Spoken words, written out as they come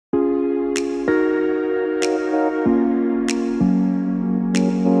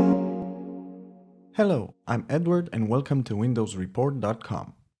Hello, I'm Edward and welcome to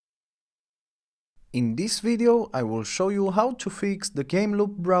windowsreport.com. In this video, I will show you how to fix the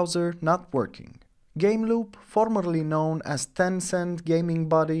Gameloop browser not working. Gameloop, formerly known as Tencent Gaming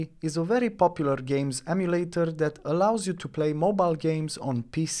Buddy, is a very popular games emulator that allows you to play mobile games on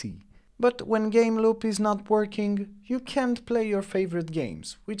PC. But when Gameloop is not working, you can't play your favorite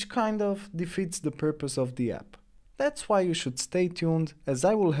games, which kind of defeats the purpose of the app. That's why you should stay tuned, as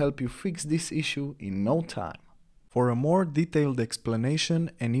I will help you fix this issue in no time. For a more detailed explanation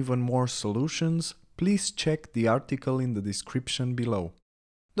and even more solutions, please check the article in the description below.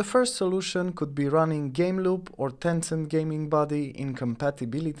 The first solution could be running Gameloop or Tencent Gaming Buddy in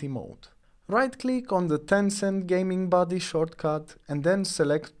compatibility mode. Right-click on the Tencent Gaming Buddy shortcut and then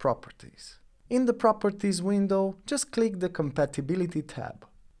select Properties. In the Properties window, just click the Compatibility tab.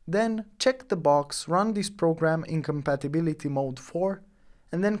 Then check the box Run this program in compatibility mode 4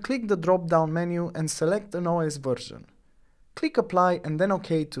 and then click the drop-down menu and select an OS version. Click Apply and then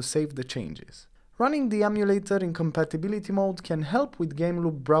OK to save the changes. Running the emulator in compatibility mode can help with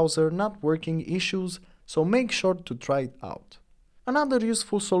Gameloop browser not working issues, so make sure to try it out. Another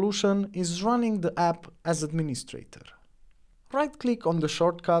useful solution is running the app as administrator. Right-click on the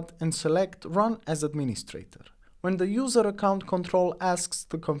shortcut and select Run as administrator. When the user account control asks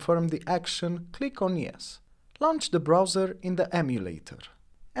to confirm the action, click on Yes. Launch the browser in the emulator.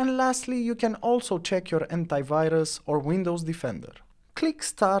 And lastly, you can also check your antivirus or Windows Defender. Click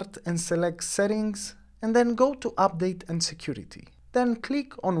Start and select Settings, and then go to Update and Security. Then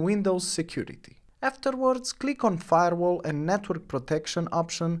click on Windows Security. Afterwards, click on Firewall and Network Protection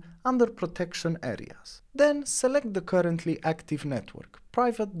option under Protection Areas. Then select the currently active network,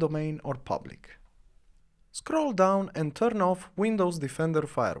 private domain or public. Scroll down and turn off Windows Defender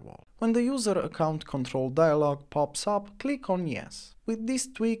Firewall. When the user account control dialog pops up, click on Yes. With these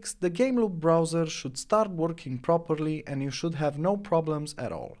tweaks, the Gameloop browser should start working properly and you should have no problems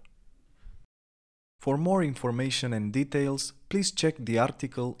at all. For more information and details, please check the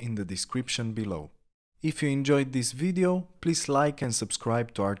article in the description below. If you enjoyed this video, please like and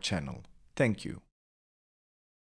subscribe to our channel. Thank you.